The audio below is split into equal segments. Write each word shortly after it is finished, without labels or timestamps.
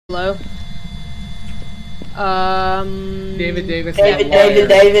Hello? David Davis. David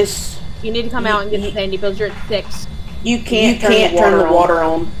Davis. You need to come out and get the sandy pills. You're at 6. You can't turn the water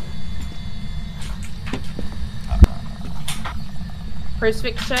on.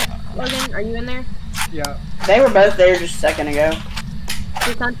 Crucifix check, Logan. Are you in there? Yeah. They were both there just a second ago.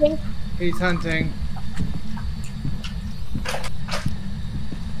 Who's hunting? He's hunting.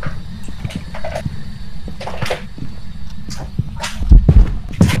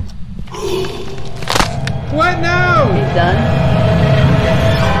 What? No! He's done.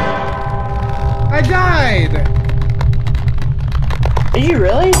 I died! Did you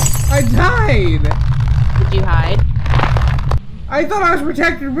really? I died! Did you hide? I thought I was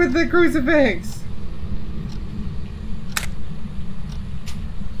protected with the crucifix!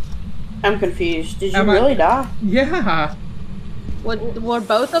 I'm confused. Did you really die? Yeah. Were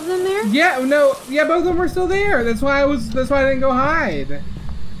both of them there? Yeah, no, yeah, both of them were still there. That's why I didn't go hide.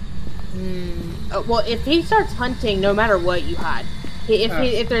 Well, if he starts hunting, no matter what, you hide. If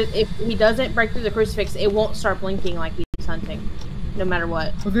he doesn't break through the crucifix, it won't start blinking like he's hunting, no matter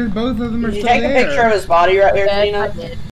what. But both of them are Did you still take there. a picture of his body right here, Yes, Tina? I did.